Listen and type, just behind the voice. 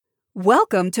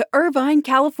Welcome to Irvine,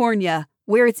 California,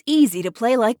 where it's easy to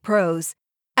play like pros.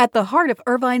 At the heart of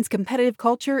Irvine's competitive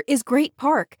culture is Great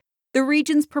Park, the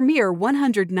region's premier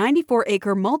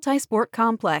 194-acre multi-sport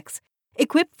complex,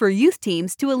 equipped for youth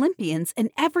teams to Olympians and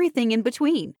everything in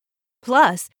between.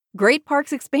 Plus, Great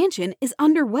Park's expansion is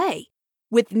underway.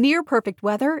 With near-perfect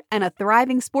weather and a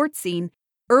thriving sports scene,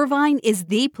 Irvine is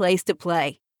the place to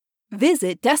play.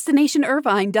 Visit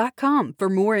DestinationIrvine.com for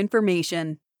more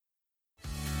information.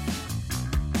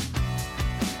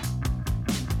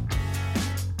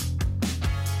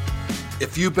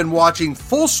 If you've been watching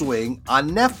Full Swing on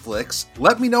Netflix,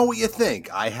 let me know what you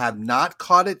think. I have not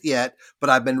caught it yet, but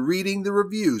I've been reading the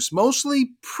reviews,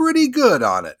 mostly pretty good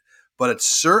on it. But it's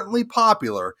certainly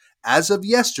popular. As of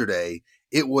yesterday,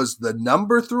 it was the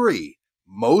number 3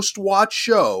 most watched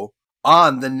show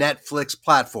on the Netflix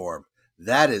platform.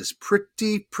 That is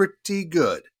pretty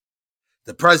good.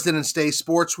 The President's Day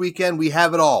Sports Weekend, we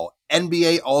have it all.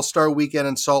 NBA All-Star Weekend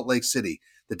in Salt Lake City,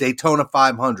 the Daytona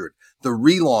 500, the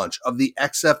relaunch of the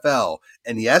XFL,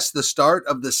 and yes, the start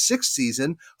of the 6th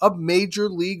season of Major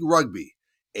League Rugby.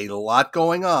 A lot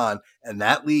going on, and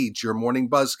that leads your morning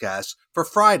buzzcast for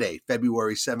Friday,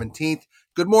 February 17th.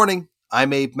 Good morning.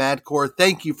 I'm Abe Madcore.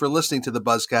 Thank you for listening to the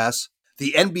buzzcast.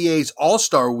 The NBA's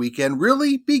All-Star Weekend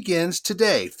really begins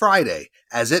today, Friday,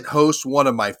 as it hosts one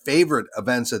of my favorite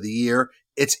events of the year,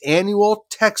 its annual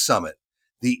Tech Summit.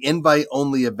 The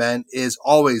invite-only event is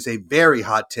always a very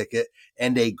hot ticket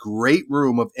and a great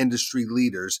room of industry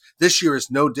leaders. This year is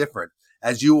no different,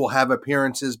 as you will have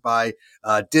appearances by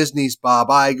Disney's Bob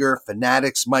Iger,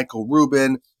 Fanatics' Michael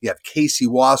Rubin, you have Casey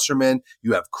Wasserman,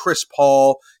 you have Chris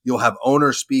Paul, you'll have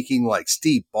owners speaking like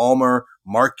Steve Ballmer,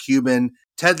 Mark Cuban,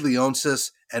 Ted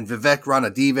Leonsis, and Vivek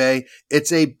Ranadive.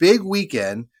 It's a big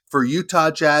weekend for Utah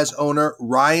Jazz owner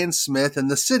Ryan Smith and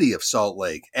the city of Salt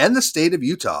Lake and the state of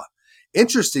Utah.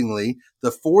 Interestingly,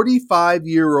 the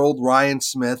 45-year-old Ryan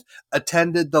Smith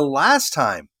attended the last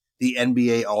time the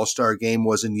NBA All-Star Game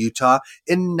was in Utah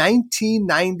in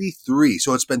 1993,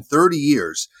 so it's been 30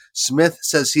 years. Smith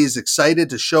says he is excited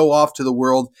to show off to the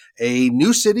world a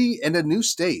new city and a new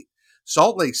state.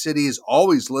 Salt Lake City is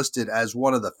always listed as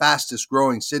one of the fastest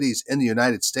growing cities in the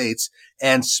United States,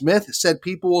 and Smith said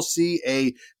people will see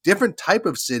a different type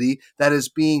of city that is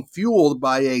being fueled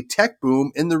by a tech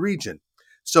boom in the region.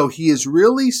 So he is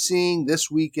really seeing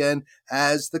this weekend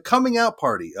as the coming out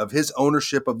party of his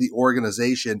ownership of the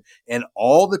organization and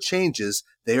all the changes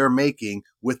they are making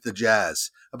with the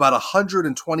Jazz. About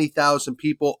 120,000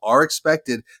 people are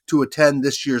expected to attend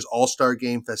this year's All-Star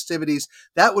Game festivities.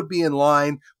 That would be in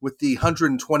line with the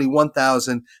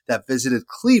 121,000 that visited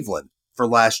Cleveland for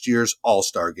last year's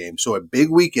All-Star Game. So a big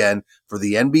weekend for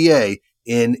the NBA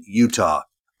in Utah.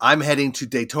 I'm heading to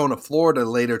Daytona, Florida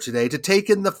later today to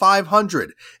take in the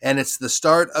 500, and it's the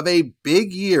start of a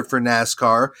big year for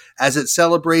NASCAR as it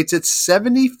celebrates its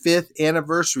 75th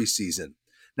anniversary season.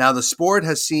 Now, the sport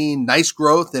has seen nice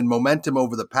growth and momentum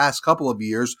over the past couple of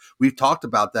years. We've talked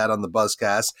about that on the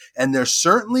Buzzcast, and there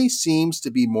certainly seems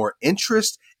to be more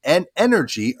interest and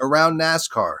energy around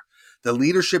NASCAR. The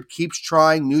leadership keeps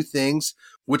trying new things,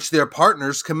 which their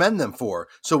partners commend them for.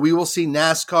 So we will see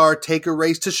NASCAR take a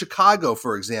race to Chicago,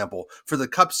 for example, for the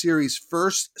Cup Series'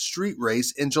 first street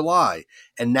race in July.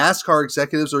 And NASCAR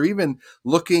executives are even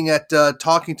looking at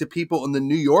talking to people in the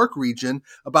New York region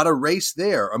about a race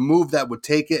there, a move that would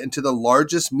take it into the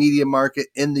largest media market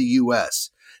in the U.S.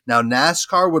 Now,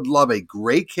 NASCAR would love a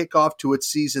great kickoff to its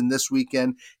season this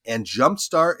weekend and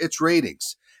jumpstart its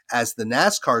ratings, as the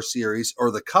NASCAR Series,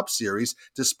 or the Cup Series,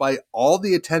 despite all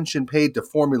the attention paid to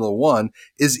Formula One,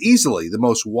 is easily the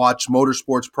most watched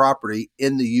motorsports property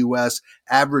in the U.S.,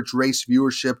 average race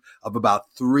viewership of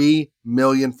about 3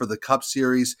 million for the Cup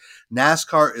Series.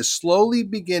 NASCAR is slowly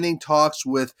beginning talks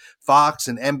with Fox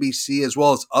and NBC, as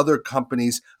well as other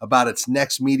companies, about its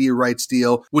next media rights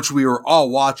deal, which we are all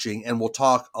watching and will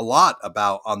talk a lot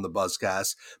about on the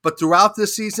Buzzcast. But throughout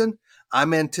this season,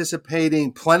 I'm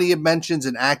anticipating plenty of mentions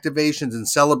and activations and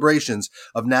celebrations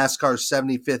of NASCAR's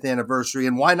 75th anniversary,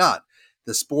 and why not?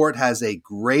 The sport has a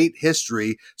great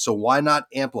history, so why not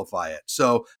amplify it?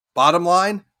 So, bottom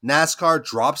line, NASCAR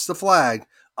drops the flag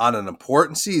on an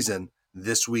important season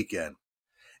this weekend.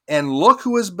 And look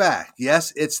who is back.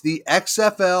 Yes, it's the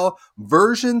XFL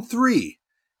version 3.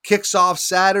 Kicks off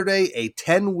Saturday, a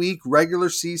 10-week regular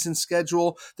season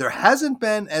schedule. There hasn't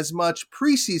been as much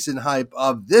preseason hype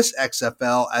of this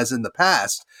XFL as in the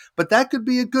past, but that could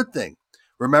be a good thing.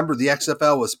 Remember, the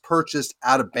XFL was purchased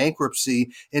out of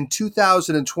bankruptcy in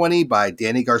 2020 by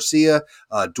Danny Garcia,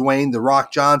 Dwayne "The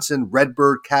Rock" Johnson,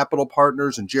 Redbird Capital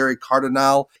Partners, and Jerry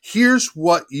Cardinal. Here's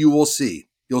what you will see.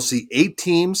 You'll see 8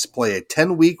 teams play a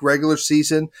 10-week regular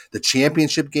season, the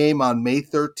championship game on May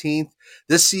 13th.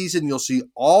 This season, you'll see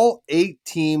all 8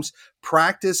 teams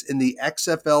practice in the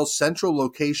XFL central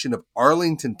location of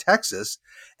Arlington, Texas,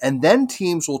 and then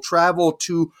teams will travel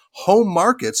to home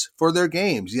markets for their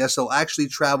games. Yes, they'll actually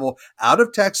travel out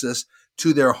of Texas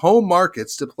to their home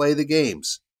markets to play the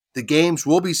games. The games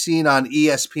will be seen on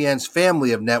ESPN's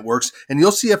family of networks, and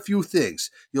you'll see a few things.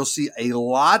 You'll see a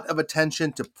lot of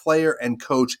attention to player and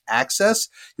coach access.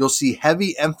 You'll see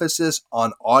heavy emphasis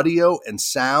on audio and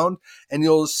sound, and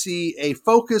you'll see a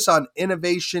focus on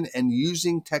innovation and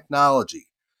using technology.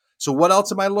 So what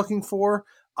else am I looking for?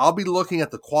 I'll be looking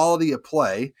at the quality of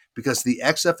play because the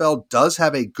XFL does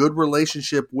have a good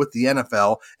relationship with the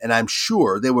NFL, and I'm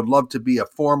sure they would love to be a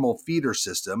formal feeder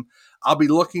system. I'll be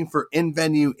looking for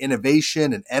in-venue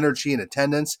innovation and energy and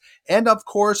attendance. And of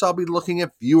course, I'll be looking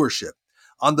at viewership.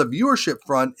 On the viewership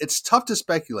front, it's tough to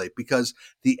speculate because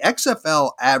the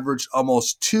XFL averaged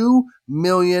almost 2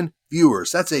 million viewers.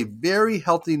 That's a very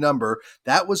healthy number.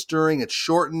 That was during its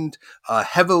shortened,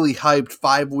 heavily hyped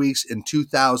 5 weeks in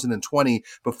 2020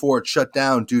 before it shut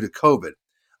down due to COVID.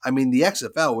 I mean, the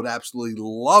XFL would absolutely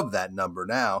love that number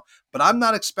now, but I'm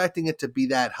not expecting it to be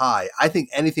that high. I think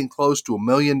anything close to 1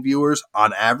 million viewers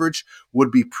on average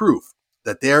would be proof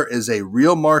that there is a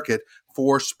real market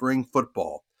for spring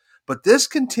football. But this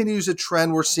continues a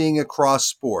trend we're seeing across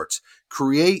sports.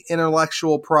 Create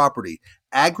intellectual property,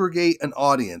 aggregate an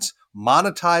audience,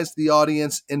 monetize the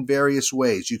audience in various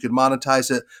ways. You could monetize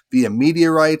it via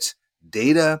media rights,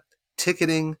 data,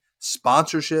 ticketing,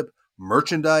 sponsorship,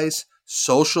 merchandise,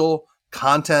 social,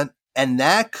 content, and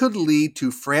that could lead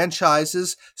to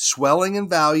franchises swelling in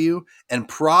value and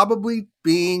probably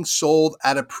being sold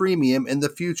at a premium in the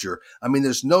future. I mean,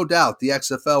 there's no doubt the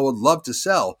XFL would love to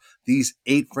sell these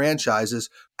 8 franchises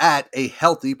at a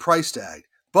healthy price tag,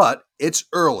 but it's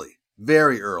early,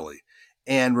 very early.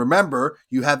 And remember,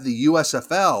 you have the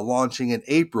USFL launching in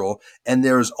April, and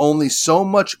there's only so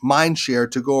much mindshare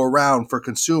to go around for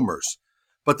consumers.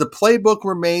 But the playbook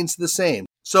remains the same.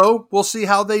 So we'll see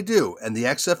how they do. And the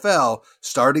XFL,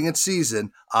 starting its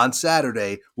season on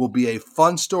Saturday, will be a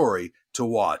fun story to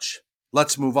watch.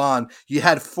 Let's move on. You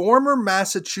had former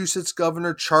Massachusetts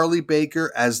Governor Charlie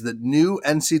Baker as the new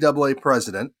NCAA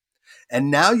president. And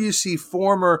now you see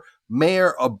former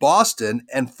Mayor of Boston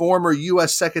and former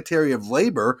U.S. Secretary of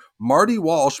Labor Marty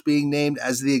Walsh being named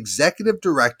as the executive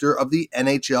director of the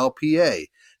NHLPA.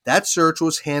 That search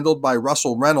was handled by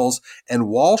Russell Reynolds, and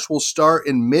Walsh will start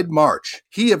in mid-March.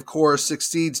 He, of course,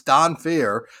 succeeds Don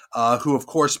Fair, who, of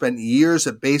course, spent years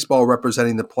at baseball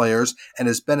representing the players and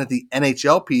has been at the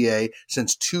NHLPA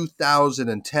since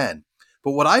 2010.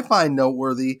 But what I find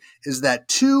noteworthy is that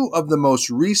 2 of the most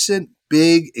recent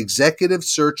big executive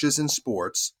searches in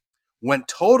sports went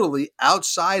totally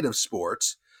outside of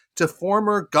sports to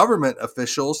former government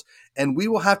officials, and we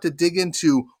will have to dig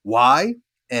into why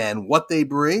and what they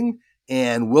bring,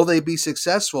 and will they be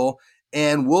successful,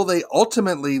 and will they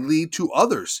ultimately lead to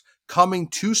others coming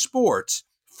to sports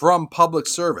from public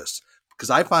service? Because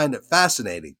I find it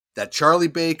fascinating that Charlie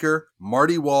Baker,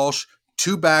 Marty Walsh,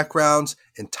 2 backgrounds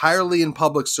entirely in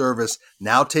public service,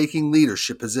 now taking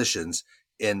leadership positions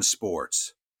in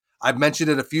sports. I've mentioned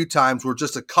it a few times. We're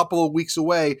just a couple of weeks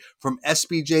away from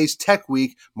SBJ's Tech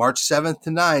Week, March 7th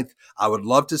to 9th. I would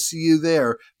love to see you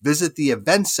there. Visit the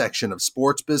events section of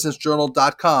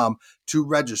sportsbusinessjournal.com to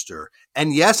register.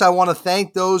 And yes, I want to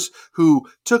thank those who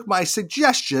took my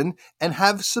suggestion and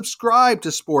have subscribed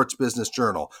to Sports Business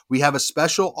Journal. We have a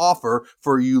special offer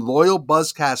for you loyal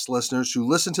Buzzcast listeners who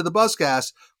listen to the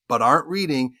Buzzcast but aren't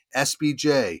reading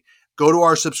SBJ. Go to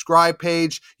our subscribe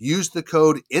page, use the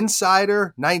code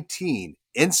INSIDER19,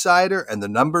 INSIDER and the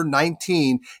number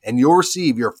 19, and you'll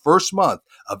receive your first month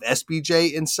of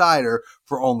SBJ Insider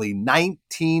for only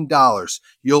 $19.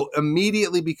 You'll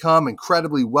immediately become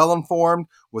incredibly well-informed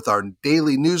with our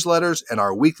daily newsletters and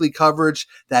our weekly coverage.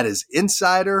 That is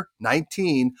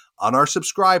INSIDER19 on our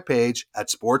subscribe page at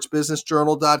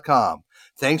sportsbusinessjournal.com.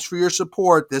 Thanks for your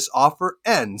support. This offer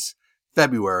ends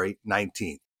February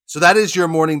 19th. So that is your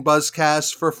morning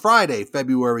Buzzcast for Friday,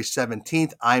 February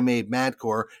 17th. I'm Abe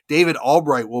Madcore. David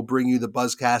Albright will bring you the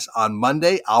Buzzcast on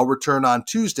Monday. I'll return on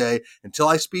Tuesday. Until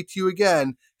I speak to you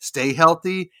again, stay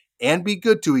healthy and be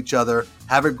good to each other.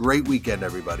 Have a great weekend,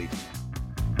 everybody.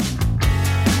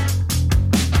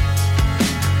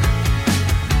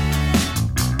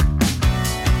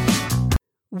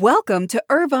 Welcome to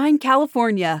Irvine,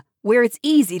 California, where it's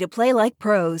easy to play like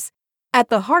pros. At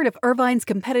the heart of Irvine's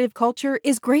competitive culture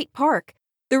is Great Park,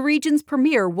 the region's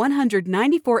premier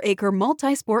 194-acre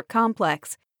multi-sport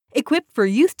complex, equipped for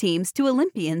youth teams to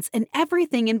Olympians and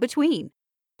everything in between.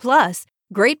 Plus,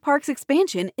 Great Parks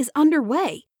expansion is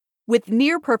underway. With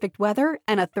near-perfect weather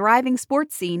and a thriving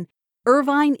sports scene,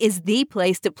 Irvine is the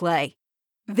place to play.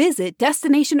 Visit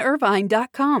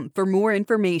DestinationIrvine.com for more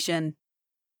information.